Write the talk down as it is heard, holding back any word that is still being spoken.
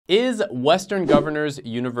Is Western Governors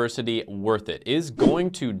University worth it? Is going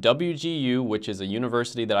to WGU, which is a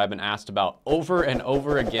university that I've been asked about over and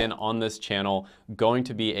over again on this channel, going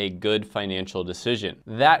to be a good financial decision?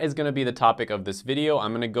 That is going to be the topic of this video.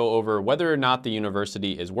 I'm going to go over whether or not the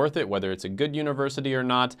university is worth it, whether it's a good university or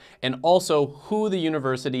not, and also who the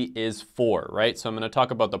university is for, right? So I'm going to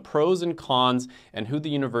talk about the pros and cons and who the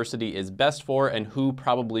university is best for and who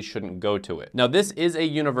probably shouldn't go to it. Now, this is a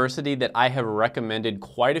university that I have recommended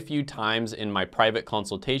quite a few times in my private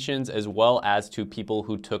consultations, as well as to people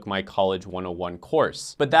who took my College 101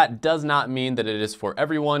 course. But that does not mean that it is for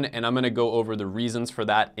everyone, and I'm going to go over the reasons for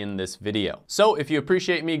that in this video. So if you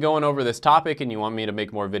appreciate me going over this topic and you want me to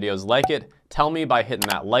make more videos like it, tell me by hitting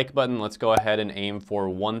that like button. Let's go ahead and aim for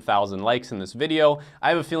 1,000 likes in this video. I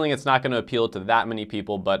have a feeling it's not going to appeal to that many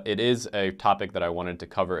people, but it is a topic that I wanted to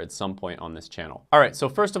cover at some point on this channel. All right, so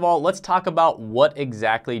first of all, let's talk about what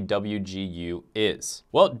exactly WGU is.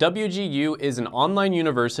 Well, WGU is an online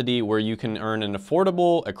university where you can earn an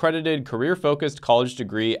affordable, accredited, career-focused college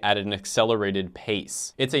degree at an accelerated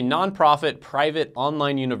pace. It's a nonprofit, private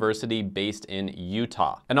online university based in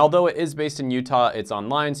Utah. And although it is based in Utah, it's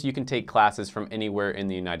online, so you can take classes from anywhere in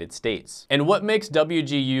the United States. And what makes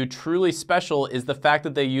WGU truly special is the fact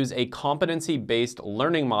that they use a competency-based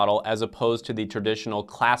learning model as opposed to the traditional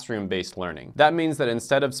classroom-based learning. That means that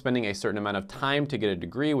instead of spending a certain amount of time to get a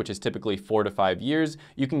degree, which is typically 4 to 5 years,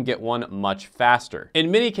 you can get one much faster.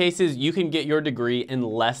 In many cases, you can get your degree in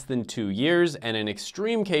less than 2 years, and in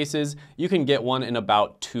extreme cases, you can get one in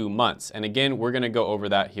about 2 months. And again, we're gonna go over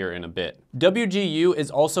that here in a bit. WGU is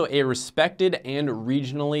also a respected and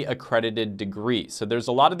regionally accredited degree. So there's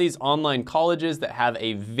a lot of these online colleges that have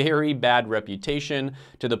a very bad reputation,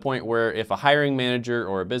 to the point where if a hiring manager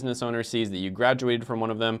or a business owner sees that you graduated from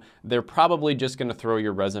one of them, they're probably just gonna throw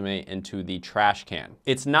your resume into the trash can.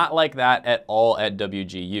 It's not like that at all at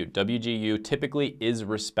WGU. WGU typically is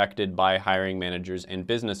respected by hiring managers and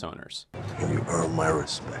business owners. You earn my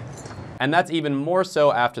respect. And that's even more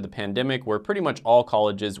so after the pandemic, where pretty much all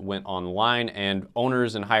colleges went online and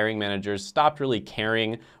owners and hiring managers stopped really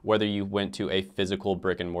caring whether you went to a physical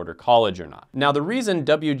brick and mortar college or not. Now, the reason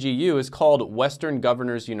WGU is called Western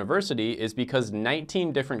Governors University is because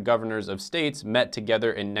 19 different governors of states met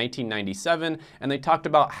together in 1997, and they talked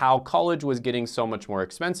about how college was getting so much more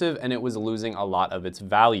expensive and it was losing a lot of its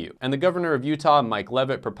value. And the governor of Utah, Mike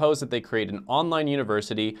Leavitt, proposed that they create an online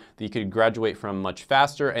university that you could graduate from much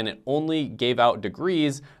faster, and it only gave out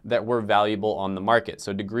degrees that were valuable on the market.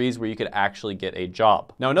 So degrees where you could actually get a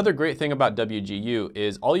job. Now, another great thing about WGU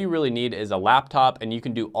is all you really need is a laptop, and you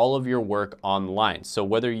can do all of your work online. So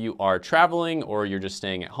whether you are traveling or you're just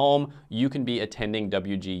staying at home, you can be attending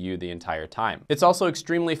WGU the entire time. It's also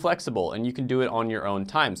extremely flexible, and you can do it on your own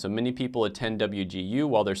time. So many people attend WGU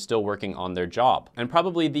while they're still working on their job. And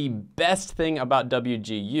probably the best thing about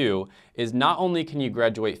WGU is not only can you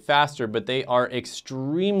graduate faster, but they are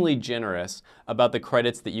extremely generous about the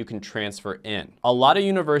credits that you can transfer in. A lot of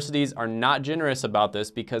universities are not generous about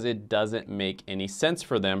this because it doesn't make any sense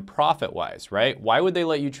for them profit-wise, right? Why would they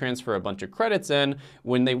let you transfer a bunch of credits in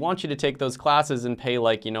when they want you to take those classes and pay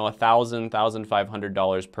like, $1,000,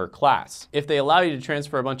 $1,500 per class? If they allow you to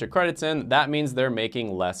transfer a bunch of credits in, that means they're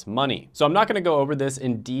making less money. So I'm not gonna go over this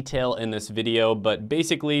in detail in this video, but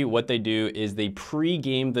basically what they do is they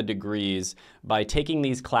pre-game the degrees by taking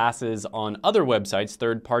these classes on other websites,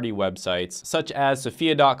 third-party websites, such as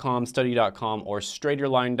sophia.com, study.com, or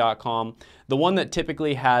straighterline.com. The one that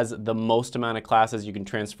typically has the most amount of classes you can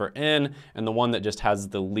transfer in, and the one that just has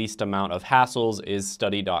the least amount of hassles, is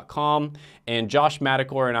study.com. And Josh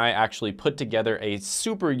Madakor and I actually put together a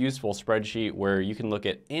super useful spreadsheet where you can look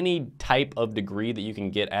at any type of degree that you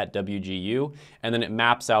can get at WGU, and then it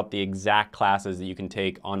maps out the exact classes that you can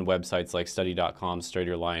take on websites like study.com,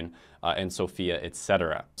 straighterline, and Sophia,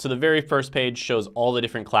 etc. So the very first page shows all the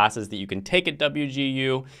different classes that you can take at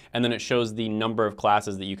WGU, and then it shows the number of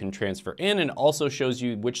classes that you can transfer in, and also shows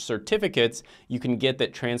you which certificates you can get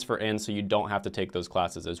that transfer in so you don't have to take those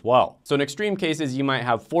classes as well. So in extreme cases, you might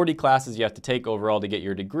have 40 classes you have to take overall to get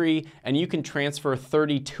your degree, and you can transfer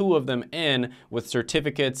 32 of them in with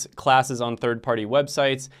certificates, classes on third-party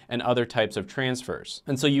websites, and other types of transfers.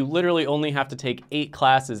 And so you literally only have to take 8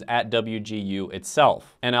 classes at WGU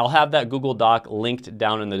itself. And I'll have that Google Doc linked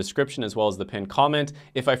down in the description as well as the pinned comment.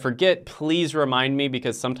 If I forget, please remind me,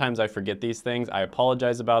 because sometimes I forget these things. I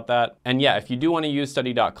apologize about that. And yeah, yeah, if you do want to use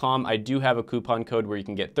study.com, I do have a coupon code where you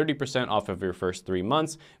can get 30% off of your first 3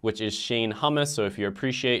 months, which is Shane Hummus. So if you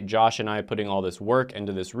appreciate Josh and I putting all this work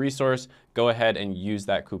into this resource, go ahead and use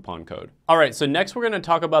that coupon code. All right, so next we're going to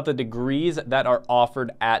talk about the degrees that are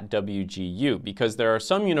offered at WGU, because there are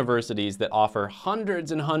some universities that offer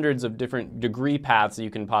hundreds and hundreds of different degree paths that you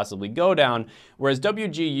can possibly go down, whereas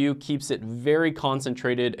WGU keeps it very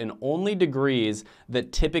concentrated in only degrees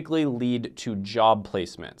that typically lead to job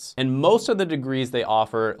placements. And most of the degrees they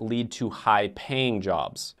offer lead to high-paying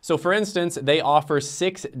jobs. So for instance, they offer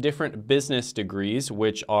 6 different business degrees,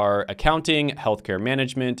 which are accounting, healthcare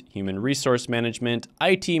management, human resource management,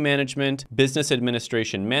 IT management, business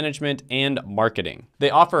administration management, and marketing.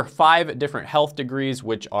 They offer 5 different health degrees,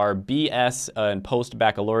 which are BS and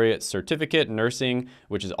post-baccalaureate certificate nursing,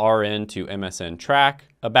 which is RN to MSN track,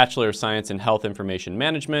 a Bachelor of Science in Health Information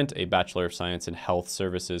Management, a Bachelor of Science in Health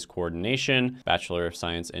Services Coordination, Bachelor of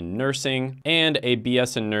Science in Nursing, and a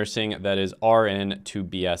BS in Nursing that is RN to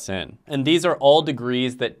BSN. And these are all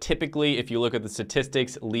degrees that typically, if you look at the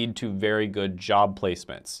statistics, lead to very good job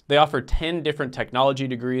placements. They offer 10 different technology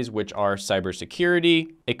degrees, which are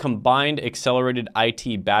cybersecurity, a combined accelerated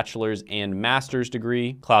IT bachelor's and master's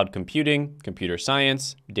degree, cloud computing, computer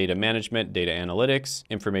science, data management, data analytics,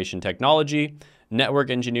 information technology, network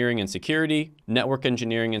engineering and security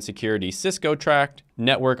Cisco tract,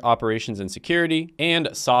 network operations and security, and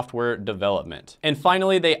software development. And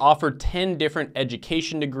finally, they offer 10 different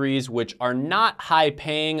education degrees, which are not high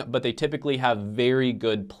paying, but they typically have very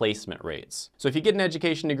good placement rates. So if you get an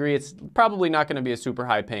education degree, it's probably not going to be a super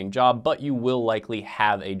high paying job, but you will likely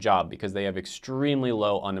have a job because they have extremely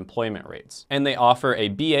low unemployment rates. And they offer a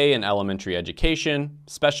BA in elementary education,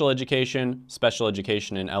 special education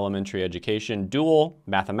in elementary education, dual,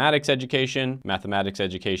 mathematics education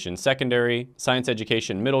secondary, science education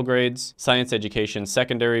middle grades, science education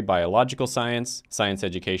secondary biological science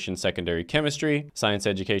education secondary chemistry, science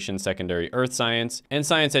education secondary earth science, and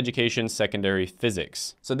science education secondary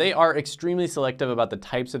physics. So they are extremely selective about the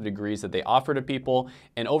types of degrees that they offer to people,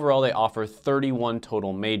 and overall they offer 31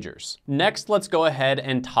 total majors. Next, let's go ahead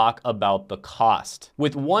and talk about the cost.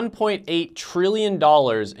 With $1.8 trillion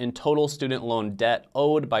in total student loan debt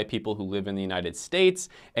owed by people who live in the United States,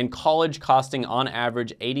 and college costing on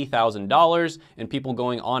average $80,000, and people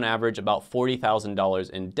going on average about $40,000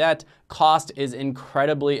 in debt, cost is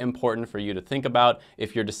incredibly important for you to think about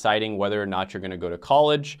if you're deciding whether or not you're going to go to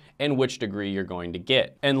college and which degree you're going to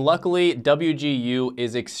get. And luckily, WGU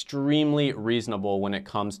is extremely reasonable when it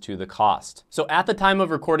comes to the cost. So at the time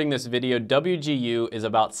of recording this video, WGU is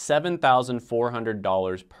about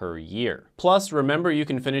 $7,400 per year. Plus, remember, you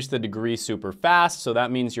can finish the degree super fast, so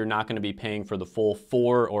that means you're not going to be paying for the full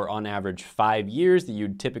 4 or on average 5 years that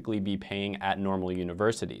you'd typically be paying at normal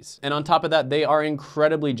universities. And on top of that, they are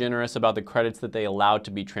incredibly generous about the credits that they allow to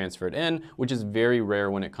be transferred in, which is very rare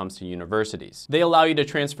when it comes to universities. They allow you to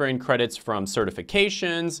transfer in credits from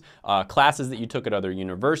certifications, classes that you took at other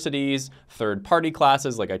universities, third-party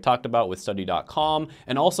classes like I talked about with study.com,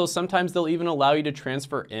 and also sometimes they'll even allow you to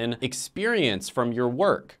transfer in experience from your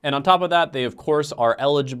work. And on top of that, they of course are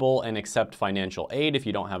eligible and accept financial aid if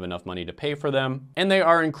you don't have enough money to pay for them. And they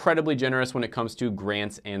are incredibly generous when it comes to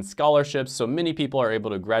grants and scholarships, so many people are able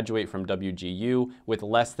to graduate from WGU with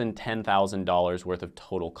less than $10,000 worth of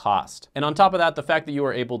total cost. And on top of that, the fact that you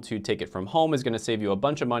are able to take it from home is going to save you a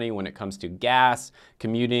bunch of money when it comes to gas,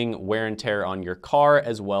 commuting, wear and tear on your car,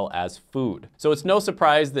 as well as food. So it's no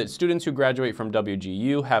surprise that students who graduate from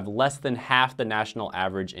WGU have less than half the national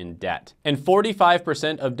average in debt. And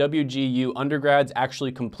 45% of WGU undergrads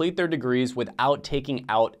actually complete their degrees without taking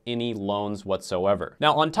out any loans whatsoever.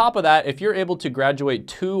 Now, on top of that, if you're able to graduate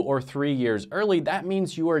 2 or 3 years early, that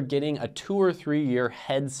means you are getting a 2 or 3 year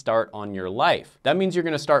head start on your life. That means you're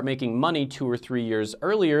going to start making money 2 or 3 years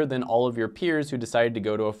earlier than all of your peers who decided to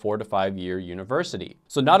go to a 4 to 5 year university.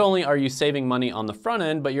 So not only are you saving money on the front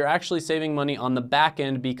end, but you're actually saving money on the back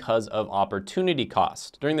end because of opportunity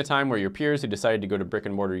cost. During the time where your peers who decided to go to brick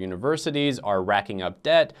and mortar universities are racking up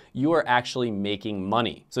debt, you are actually making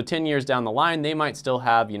money. So 10 years down the line, they might still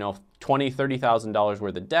have, $20,000, $30,000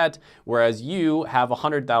 worth of debt, whereas you have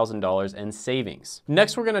 $100,000 in savings.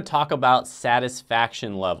 Next, we're gonna talk about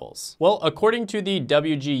satisfaction levels. Well, according to the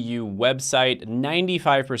WGU website,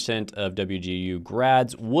 95% of WGU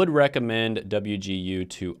grads would recommend WGU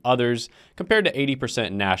to others, compared to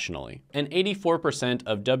 80% nationally. And 84%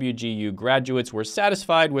 of WGU graduates were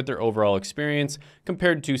satisfied with their overall experience,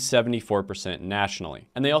 compared to 74% nationally.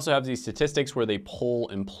 And they also have these statistics where they poll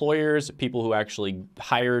employers, people who actually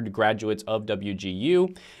hired graduates graduates of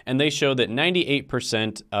WGU, and they show that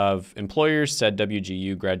 98% of employers said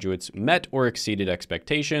WGU graduates met or exceeded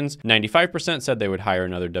expectations, 95% said they would hire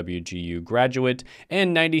another WGU graduate,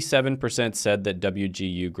 and 97% said that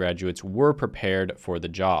WGU graduates were prepared for the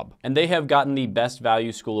job. And they have gotten the Best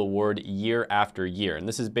Value School Award year after year. And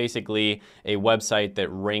this is basically a website that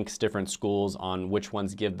ranks different schools on which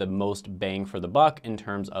ones give the most bang for the buck in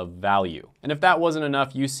terms of value. And if that wasn't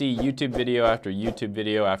enough, you see YouTube video after YouTube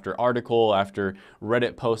video after article after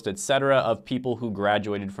Reddit post, etc., of people who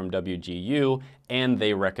graduated from WGU and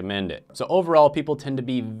they recommend it. So overall, people tend to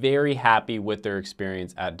be very happy with their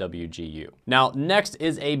experience at WGU. Now, next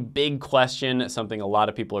is a big question, something a lot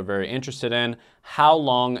of people are very interested in. How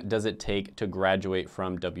long does it take to graduate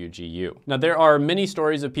from WGU? Now, there are many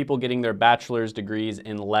stories of people getting their bachelor's degrees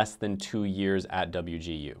in less than 2 years at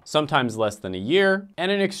WGU, sometimes less than a year,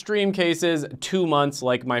 and in extreme cases, 2 months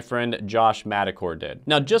like my friend Josh Madakor did.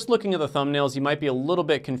 Now, just looking at the thumbnails, you might be a little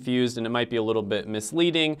bit confused and it might be a little bit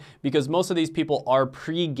misleading because most of these people are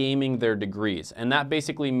pre-gaming their degrees. And that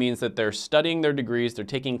basically means that they're studying their degrees, they're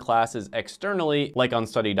taking classes externally, like on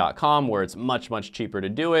study.com, where it's much, much cheaper to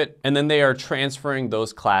do it. And then they are transferring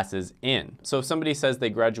those classes in. So if somebody says they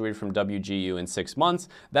graduated from WGU in 6 months,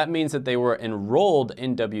 that means that they were enrolled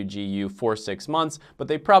in WGU for 6 months, but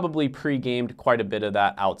they probably pre-gamed quite a bit of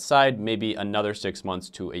that outside, maybe another 6 months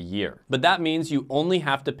to a year. But that means you only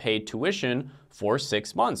have to pay tuition for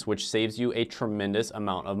 6 months, which saves you a tremendous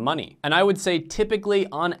amount of money. And I would say typically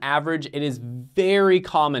on average, it is very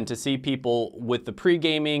common to see people with the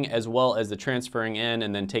pre-gaming as well as the transferring in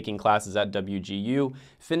and then taking classes at WGU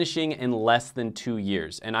finishing in less than 2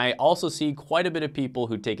 years. And I also see quite a bit of people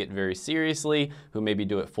who take it very seriously, who maybe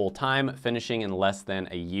do it full time, finishing in less than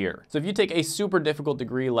a year. So if you take a super difficult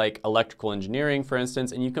degree like electrical engineering, for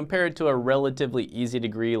instance, and you compare it to a relatively easy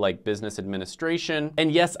degree like business administration,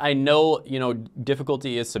 and yes, I know,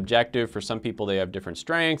 difficulty is subjective. For some people, they have different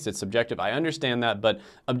strengths. It's subjective. I understand that. But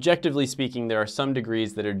objectively speaking, there are some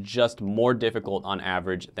degrees that are just more difficult on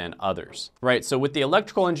average than others, right? So with the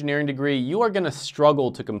electrical engineering degree, you are going to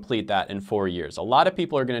struggle to complete that in 4 years. A lot of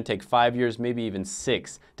people are going to take 5 years, maybe even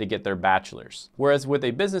 6 to get their bachelor's. Whereas with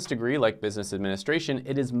a business degree like business administration,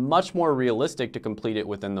 it is much more realistic to complete it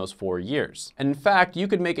within those 4 years. And in fact, you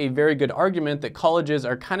could make a very good argument that colleges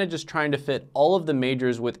are kind of just trying to fit all of the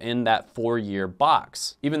majors within that 4-year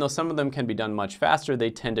box. Even though some of them can be done much faster, they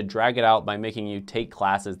tend to drag it out by making you take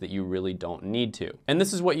classes that you really don't need to. And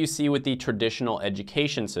this is what you see with the traditional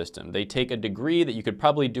education system. They take a degree that you could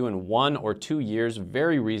probably do in 1 or 2 years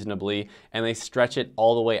very reasonably, and they stretch it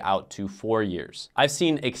all the way out to 4 years. I've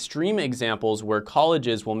seen extreme examples where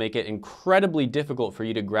colleges will make it incredibly difficult for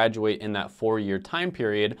you to graduate in that 4-year time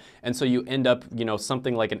period, and so you end up,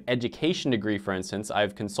 something like an education degree, for instance.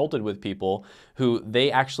 I've consulted with people who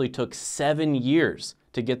they actually took 7 years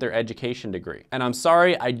to get their education degree. And I'm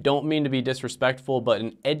sorry, I don't mean to be disrespectful, but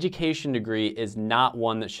an education degree is not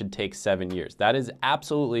one that should take 7 years. That is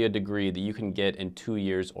absolutely a degree that you can get in 2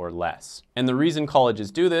 years or less. And the reason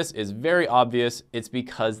colleges do this is very obvious. It's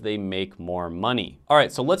because they make more money. All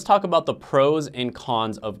right, so let's talk about the pros and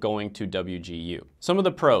cons of going to WGU. Some of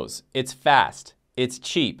the pros: it's fast, it's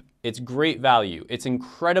cheap, it's great value, it's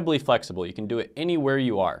incredibly flexible. You can do it anywhere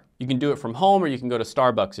you are. You can do it from home or you can go to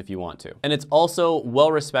Starbucks if you want to. And it's also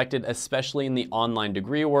well respected, especially in the online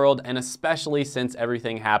degree world, and especially since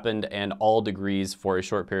everything happened and all degrees for a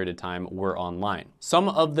short period of time were online. Some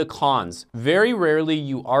of the cons: very rarely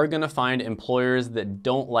you are gonna find employers that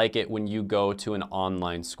don't like it when you go to an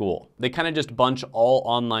online school. They kind of just bunch all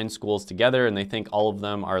online schools together and they think all of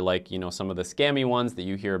them are like, some of the scammy ones that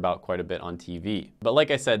you hear about quite a bit on TV. But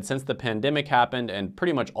like I said, since the pandemic happened and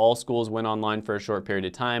pretty much all schools went online for a short period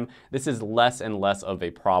of time, this is less and less of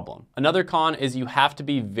a problem. Another con is you have to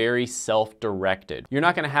be very self-directed. You're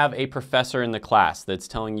not gonna have a professor in the class that's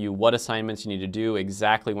telling you what assignments you need to do,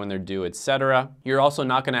 exactly when they're due, etc. You're also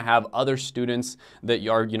not gonna have other students that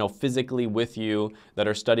are, physically with you, that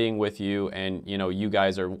are studying with you, and, you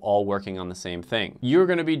guys are all working on the same thing. You're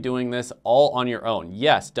gonna be doing this all on your own.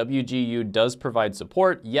 Yes, WGU does provide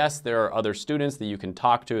support. Yes, there are other students that you can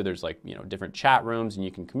talk to. There's different chat rooms and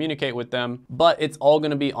you can communicate with them, but it's all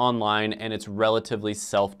gonna be online and it's relatively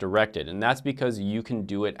self-directed, and that's because you can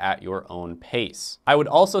do it at your own pace. I would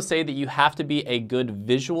also say that you have to be a good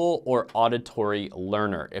visual or auditory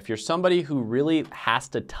learner. If you're somebody who really has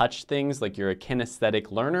to touch things, like you're a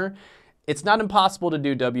kinesthetic learner, It's not impossible to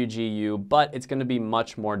do WGU, but it's going to be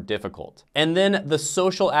much more difficult. And then the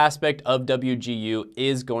social aspect of WGU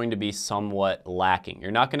is going to be somewhat lacking.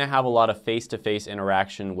 You're not going to have a lot of face-to-face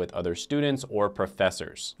interaction with other students or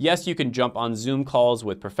professors. Yes, you can jump on Zoom calls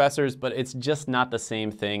with professors, but it's just not the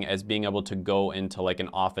same thing as being able to go into like an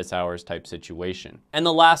office hours type situation. And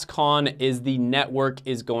the last con is the network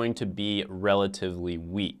is going to be relatively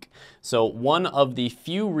weak. So one of the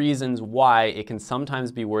few reasons why it can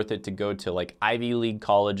sometimes be worth it to go to like Ivy League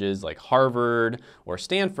colleges like Harvard or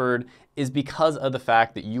Stanford is because of the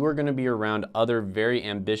fact that you are going to be around other very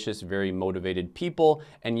ambitious, very motivated people,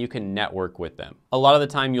 and you can network with them. A lot of the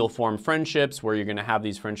time you'll form friendships where you're going to have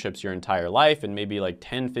these friendships your entire life, and maybe like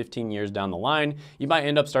 10, 15 years down the line, you might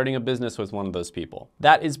end up starting a business with one of those people.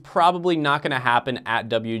 That is probably not going to happen at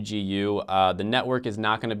WGU. The network is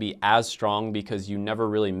not going to be as strong because you never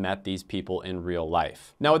really met these people in real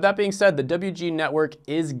life. Now, with that being said, the WGU network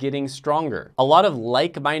is getting stronger. A lot of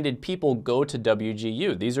like-minded people go to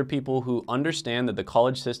WGU. These are people who understand that the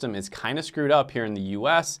college system is kind of screwed up here in the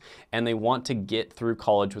US, and they want to get through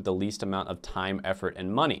college with the least amount of time, effort,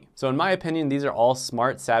 and money. So in my opinion, these are all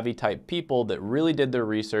smart, savvy type people that really did their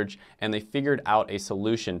research and they figured out a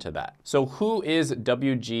solution to that. So who is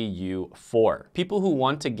WGU for? People who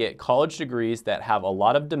want to get college degrees that have a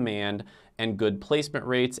lot of demand and good placement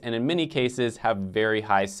rates, and in many cases have very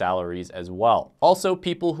high salaries as well. Also,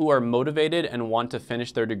 people who are motivated and want to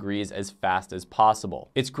finish their degrees as fast as possible.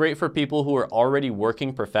 It's great for people who are already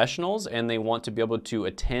working professionals and they want to be able to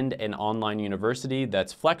attend an online university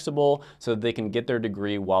that's flexible so that they can get their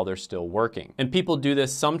degree while they're still working. And people do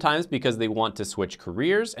this sometimes because they want to switch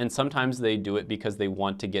careers, and sometimes they do it because they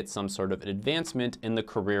want to get some sort of advancement in the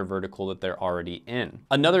career vertical that they're already in.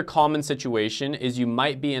 Another common situation is you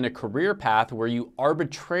might be in a career path where you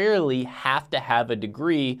arbitrarily have to have a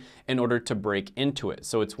degree in order to break into it.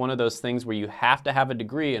 So it's one of those things where you have to have a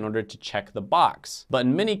degree in order to check the box. But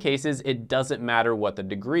in many cases, it doesn't matter what the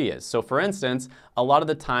degree is. So for instance, a lot of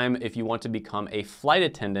the time, if you want to become a flight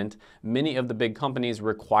attendant, many of the big companies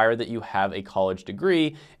require that you have a college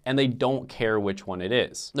degree, and they don't care which one it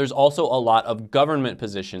is. There's also a lot of government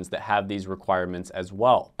positions that have these requirements as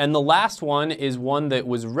well. And the last one is one that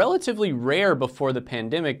was relatively rare before the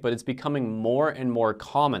pandemic, but it's becoming more and more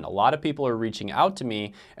common. A lot of people are reaching out to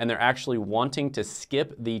me and they're actually wanting to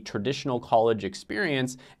skip the traditional college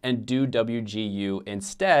experience and do WGU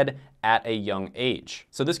instead at a young age.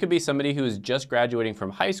 So this could be somebody who is just graduating from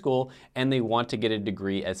high school and they want to get a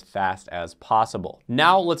degree as fast as possible.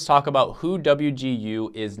 Now let's talk about who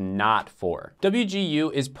WGU is not for.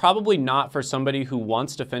 WGU is probably not for somebody who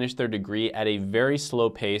wants to finish their degree at a very slow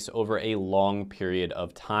pace over a long period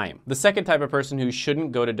of time. The second type of person who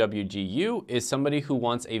shouldn't go to WGU is somebody who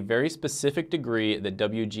wants a very specific degree that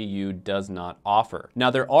WGU does not offer. Now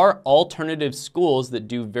there are alternative schools that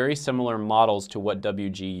do very similar models to what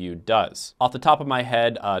WGU does. Off the top of my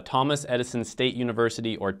head, Thomas Edison State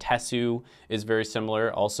University, or TESU, is very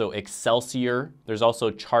similar. Also Excelsior. There's also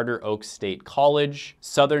Charter Oak State College,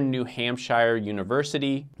 Southern New Hampshire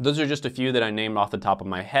University. Those are just a few that I named off the top of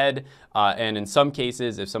my head. And in some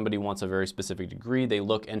cases, if somebody wants a very specific degree, they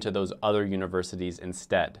look into those other universities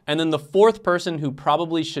instead. And then the fourth person who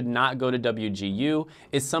probably should not go to WGU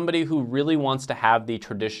is somebody who really wants to have the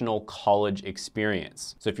traditional college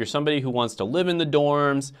experience. So if you're somebody who wants to live in the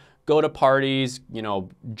dorms, go to parties,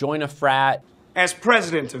 join a frat. As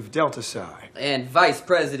president of Delta Psi and vice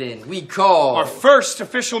president, we call our first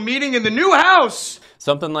official meeting in the new house.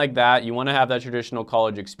 Something like that. You want to have that traditional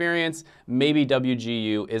college experience. Maybe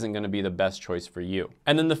WGU isn't going to be the best choice for you.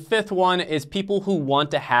 And then the fifth one is people who want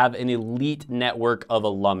to have an elite network of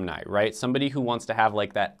alumni, right? Somebody who wants to have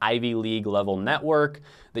like that Ivy League level network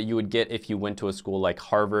that you would get if you went to a school like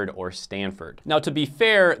Harvard or Stanford. Now, to be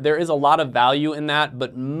fair, there is a lot of value in that,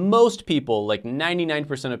 but most people, like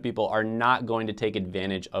 99% of people, are not going to take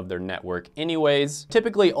advantage of their network anyways.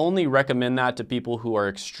 Typically only recommend that to people who are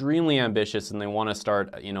extremely ambitious and they want to start,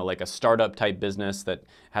 like a startup type business that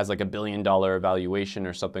has like $1 billion valuation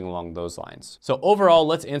or something along those lines. So overall,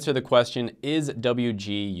 let's answer the question, is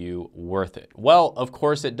WGU worth it? Well, of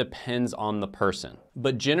course, it depends on the person.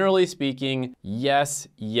 But generally speaking, yes,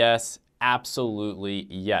 absolutely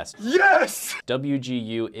yes. Yes!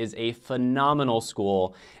 WGU is a phenomenal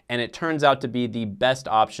school, and it turns out to be the best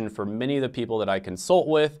option for many of the people that I consult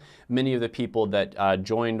with, many of the people that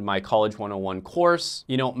joined my College 101 course.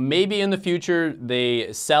 Maybe in the future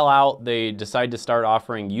they sell out, they decide to start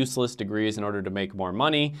offering useless degrees in order to make more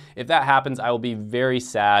money. If that happens, I will be very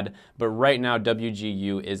sad, but right now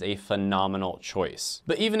WGU is a phenomenal choice.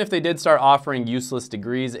 But even if they did start offering useless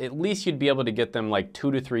degrees, at least you'd be able to get them like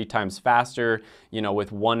 2 to 3 times faster faster,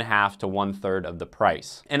 with 1/2 to 1/3 of the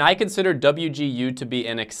price. And I consider WGU to be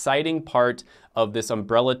an exciting part of this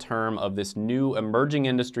umbrella term of this new emerging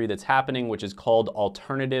industry that's happening, which is called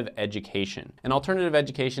alternative education. And alternative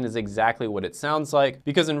education is exactly what it sounds like,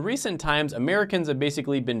 because in recent times, Americans have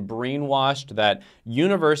basically been brainwashed that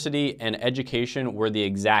university and education were the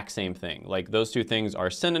exact same thing. Like those two things are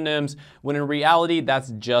synonyms, when in reality,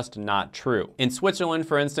 that's just not true. In Switzerland,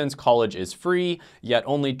 for instance, college is free, yet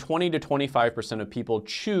only 20 to 25% of people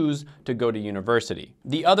choose to go to university.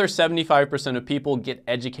 The other 75% of people get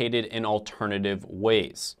educated in alternative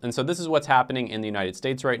ways. And so this is what's happening in the United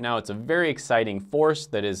States right now. It's a very exciting force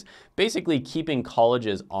that is basically keeping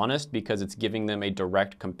colleges honest because it's giving them a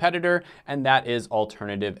direct competitor, and that is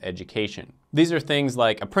alternative education. These are things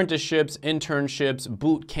like apprenticeships, internships,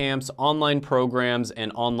 boot camps, online programs,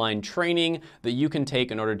 and online training that you can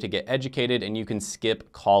take in order to get educated, and you can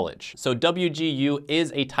skip college. So WGU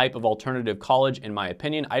is a type of alternative college, in my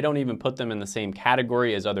opinion. I don't even put them in the same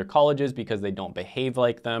category as other colleges because they don't behave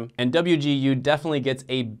like them. And WGU definitely gets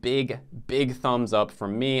a big thumbs up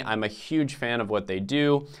from me. I'm a huge fan of what they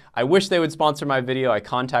do. I wish they would sponsor my video. I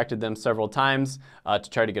contacted them several times to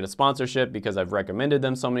try to get a sponsorship because I've recommended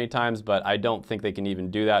them so many times, but I don't think they can even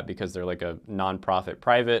do that because they're like a non-profit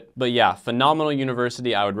private. But yeah, phenomenal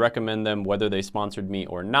university. I would recommend them whether they sponsored me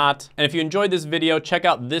or not. And if you enjoyed this video, check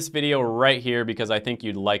out this video right here because I think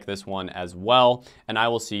you'd like this one as well. And I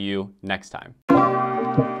will see you next time.